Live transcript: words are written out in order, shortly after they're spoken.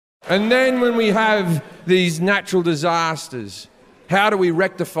And then when we have these natural disasters, how do we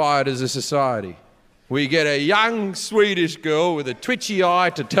rectify it as a society? We get a young Swedish girl with a twitchy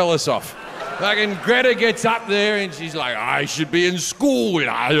eye to tell us off. Fucking Greta gets up there and she's like, I should be in school.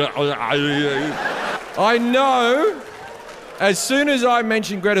 I know, as soon as I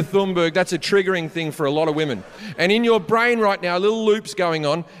mention Greta Thunberg, that's a triggering thing for a lot of women. And in your brain right now, little loops going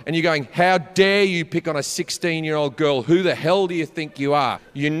on, and you're going, how dare you pick on a 16-year-old girl? Who the hell do you think you are?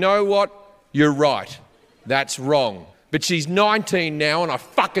 You know what? You're right. That's wrong. But she's 19 now, and I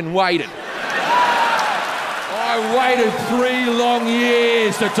fucking waited. I waited 3 long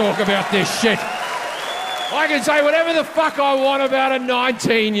years to talk about this shit. I can say whatever the fuck I want about a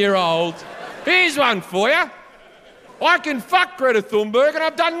 19-year-old. Here's one for you. I can fuck Greta Thunberg and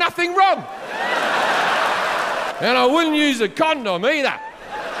I've done nothing wrong. And I wouldn't use a condom either.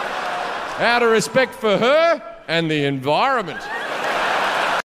 Out of respect for her and the environment.